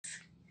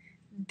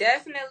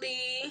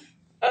definitely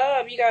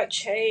up. You got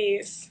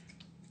Chase.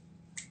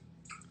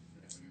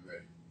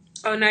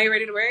 Oh, now you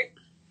ready to work?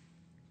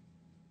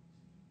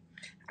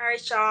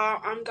 Alright, y'all.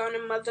 I'm gonna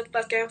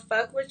motherfucking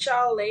fuck with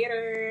y'all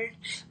later.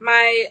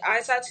 My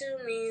eye tattoo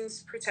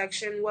means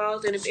protection. Well,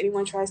 then if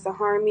anyone tries to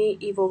harm me,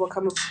 evil will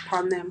come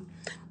upon them.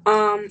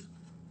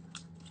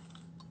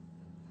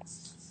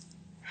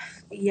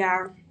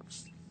 Yeah.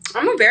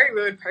 I'm a very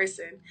rude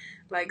person.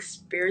 Like,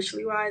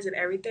 spiritually wise and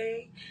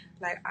everything.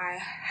 Like, I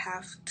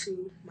have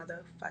to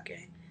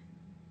motherfucking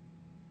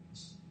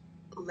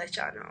let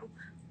y'all know.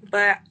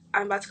 But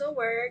I'm about to go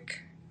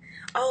work.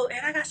 Oh,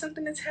 and I got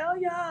something to tell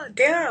y'all.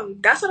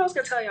 Damn, that's what I was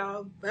gonna tell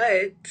y'all.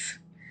 But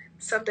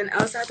something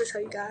else I have to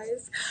tell you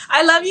guys.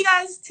 I love you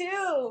guys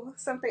too.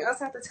 Something else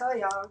I have to tell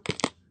y'all.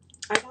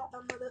 I got a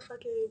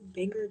motherfucking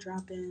banger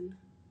dropping.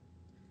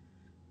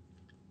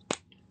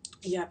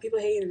 Yeah, people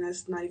hating, and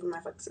that's not even my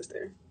fucking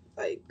sister.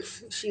 Like,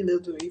 she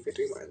lived with me for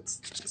 3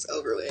 months. It's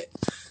over with.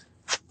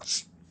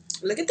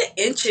 Look at the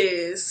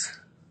inches.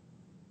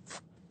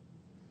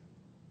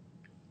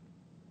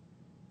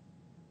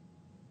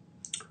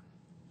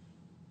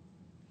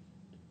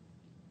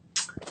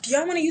 Do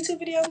y'all want a YouTube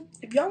video?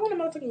 If y'all want a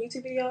motherfucking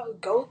YouTube video,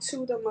 go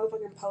to the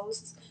motherfucking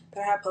posts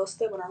that I had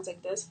posted when I was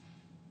like this,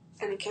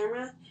 and the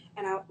camera,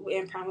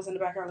 and Prime was in the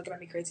background looking at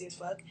me crazy as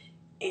fuck,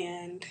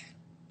 and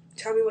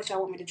tell me what y'all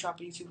want me to drop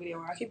a YouTube video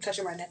on. I keep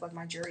touching my neck like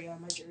my jury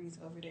on. My jury's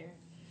over there.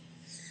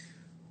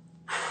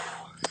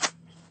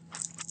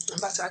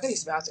 I could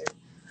use the bathroom.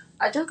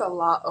 I drink a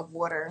lot of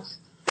water.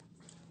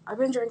 I've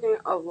been drinking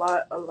a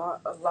lot of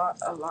water.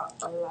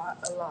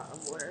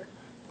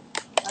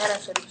 I gotta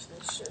finish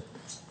this shit.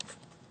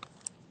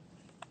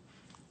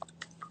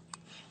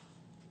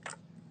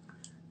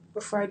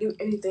 Before I do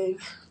anything.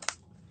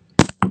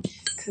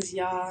 Cause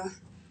y'all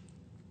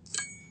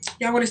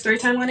want a story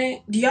time on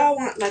it? Do y'all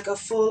want like a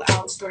full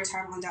out story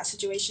time on that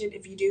situation?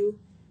 If you do,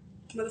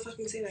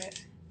 motherfucking say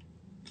that.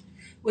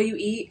 What you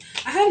eat?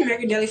 I had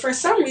American Deli for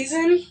some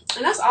reason,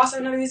 and that's also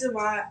another reason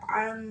why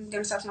I'm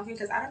gonna stop smoking,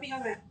 because I don't be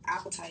having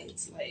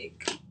appetites.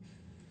 Like,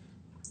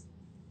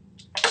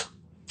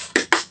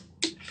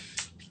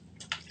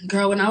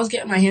 girl, when I was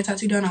getting my hand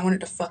tattoo done, I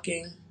wanted to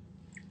fucking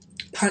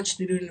punch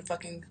the dude in the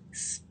fucking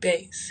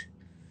space.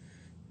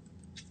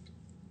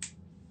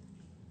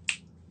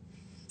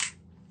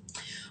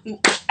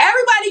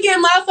 Everybody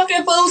getting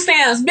motherfucking food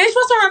stamps. Bitch,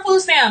 what's wrong with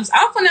food stamps?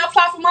 I'm finna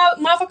apply for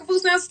motherfucking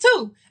food stamps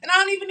too, and I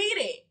don't even need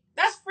it.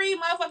 That's free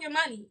motherfucking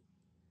money.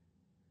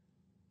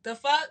 The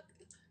fuck?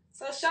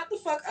 So shut the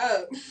fuck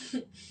up.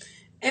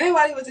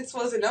 Anybody was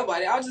exposed to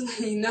nobody. I'll just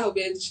let you know,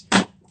 bitch.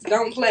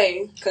 Don't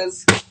play,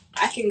 because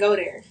I can go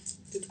there.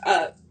 It's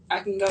up.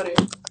 I can go there.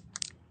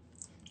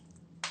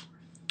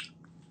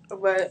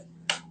 But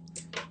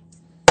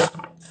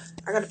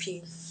I gotta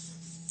pee.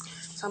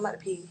 So I'm about to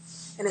pee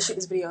and then shoot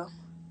this video.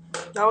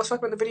 Y'all was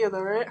fucking with the video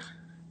though, right?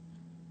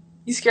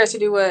 You scared to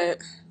do what?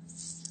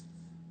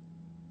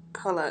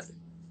 Hold up.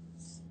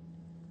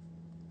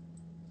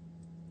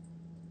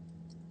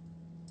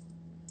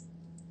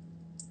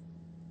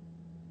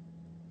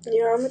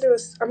 Yeah, I'm gonna do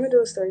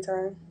a story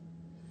time.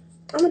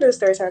 I'm gonna do a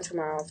story time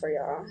tomorrow for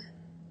y'all.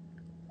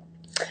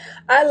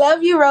 I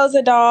love you,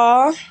 Rosa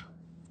doll.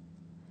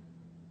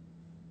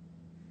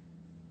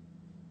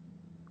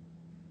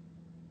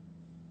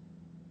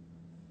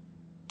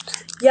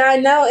 Yeah, I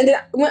know. And then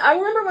I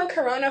remember when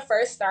Corona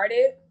first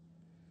started,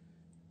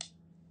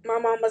 my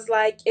mom was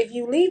like, if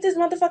you leave this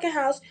motherfucking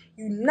house,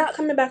 you're not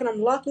coming back and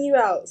I'm locking you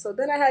out. So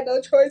then I had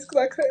no choice because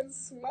I couldn't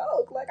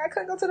smoke. Like, I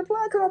couldn't go to the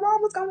plug because my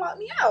mom was going to lock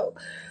me out.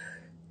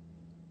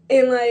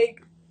 And,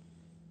 like,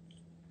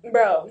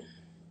 bro,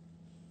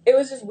 it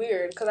was just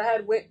weird because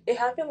it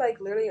happened,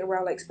 like, literally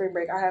around, like, spring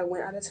break. I had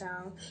went out of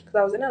town because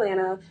I was in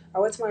Atlanta. I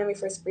went to Miami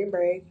for spring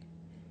break.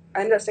 I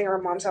ended up staying at my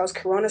mom's house.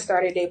 Corona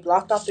started. They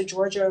blocked off the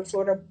Georgia and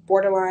Florida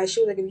borderline. She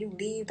was like, if you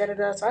leave,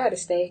 da-da-da. So I had to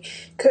stay.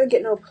 Couldn't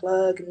get no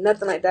plug,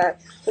 nothing like that.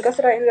 So guess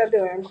what I ended up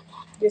doing?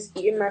 Just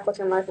eating my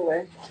fucking life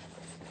away.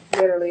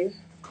 Literally.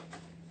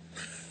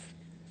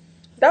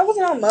 That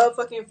wasn't a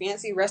motherfucking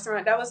fancy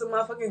restaurant. That was a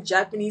motherfucking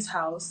Japanese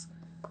house.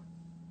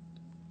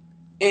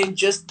 And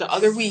just the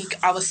other week,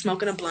 I was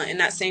smoking a blunt in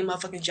that same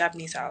motherfucking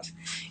Japanese house.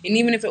 And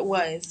even if it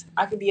was,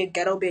 I could be a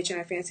ghetto bitch in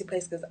a fancy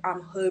place because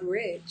I'm hood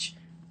rich.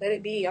 Let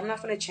it be. I'm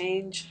not gonna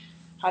change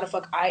how the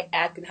fuck I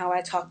act and how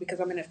I talk because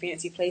I'm in a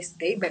fancy place.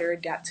 They better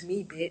adapt to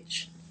me,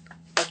 bitch.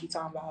 Fuck you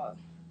talking about.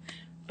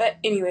 But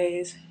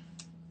anyways.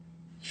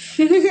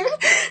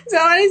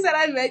 Somebody said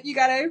I bet you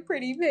got a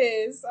pretty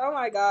piss. Oh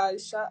my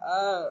god, shut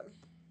up.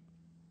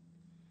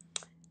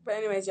 But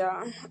anyways,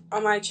 y'all.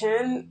 On my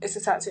chin, it's a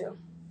tattoo.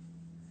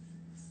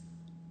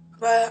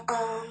 But,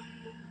 I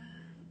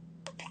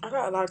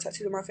got a lot of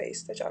tattoos on my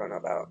face that y'all don't know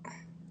about.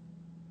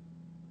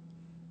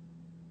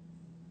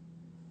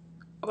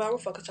 But I'm gonna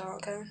fuck with y'all,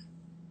 okay?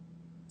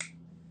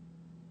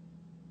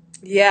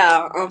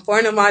 Yeah,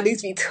 foreign my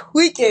these be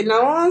tweaking.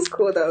 No one's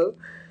cool though.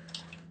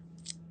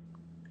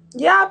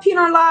 Yeah, I peed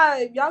on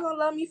live. Y'all gonna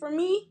love me for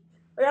me?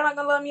 Or y'all not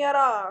gonna love me at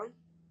all?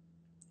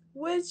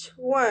 Which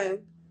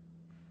one?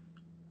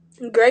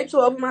 Grapes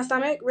will open my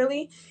stomach.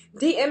 Really?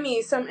 DM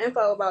me some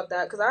info about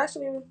that, because I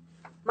actually,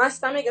 my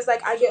stomach is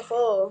like, I get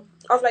full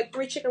off like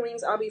 3 chicken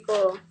wings. I'll be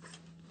full.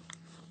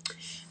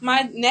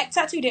 My neck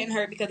tattoo didn't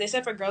hurt because they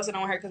said for girls it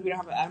don't hurt because we don't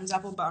have an Adam's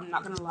apple. But I'm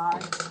not gonna lie,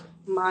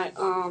 my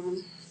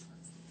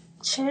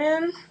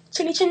chinny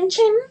chin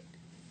chin.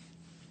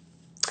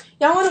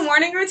 Y'all want a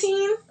morning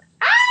routine?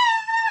 Ah!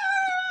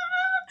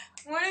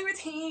 Morning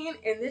routine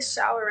in this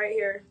shower right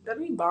here.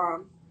 That'd be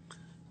bomb.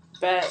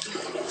 Bet.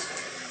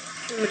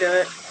 Let me do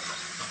it.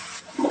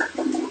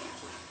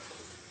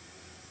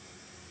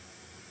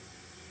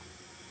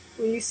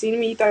 When you seen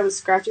me, you thought it was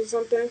scratching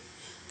something.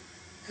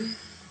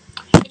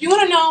 If you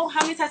want to know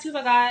how many tattoos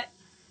I got,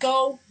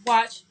 go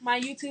watch my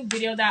YouTube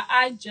video that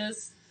I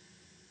just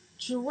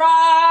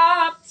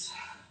dropped.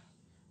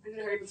 I'm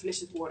gonna hurry up and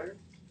finish this water.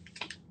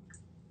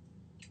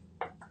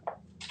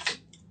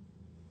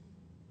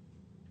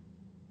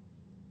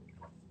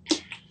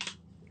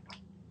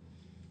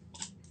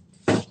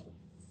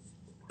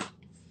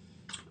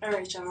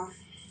 Alright, y'all.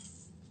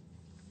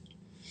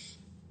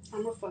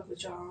 I'm gonna fuck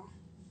with y'all.